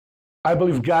I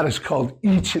believe God has called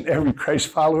each and every Christ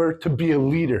follower to be a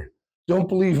leader. Don't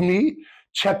believe me?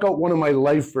 Check out one of my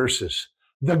life verses,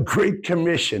 the Great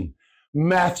Commission,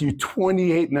 Matthew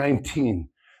 28:19.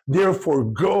 Therefore,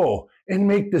 go and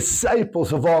make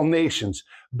disciples of all nations,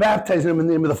 baptizing them in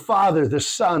the name of the Father, the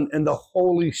Son, and the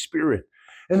Holy Spirit,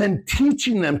 and then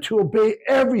teaching them to obey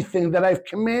everything that I've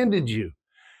commanded you.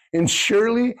 And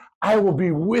surely I will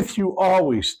be with you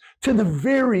always to the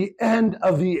very end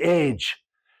of the age.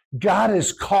 God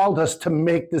has called us to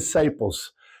make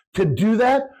disciples. To do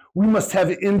that, we must have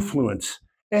influence.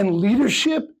 And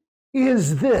leadership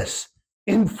is this,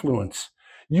 influence.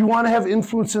 You want to have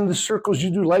influence in the circles you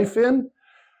do life in?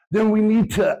 Then we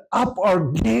need to up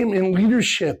our game in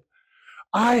leadership.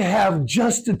 I have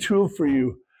just a tool for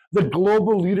you, the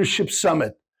Global Leadership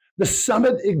Summit. The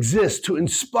summit exists to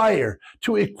inspire,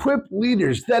 to equip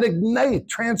leaders that ignite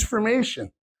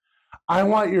transformation. I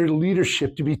want your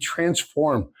leadership to be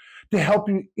transformed, to help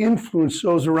you influence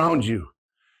those around you.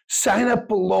 Sign up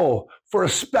below for a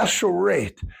special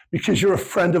rate because you're a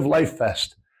friend of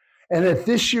LifeFest. And at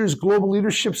this year's Global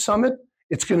Leadership Summit,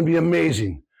 it's going to be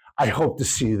amazing. I hope to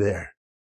see you there.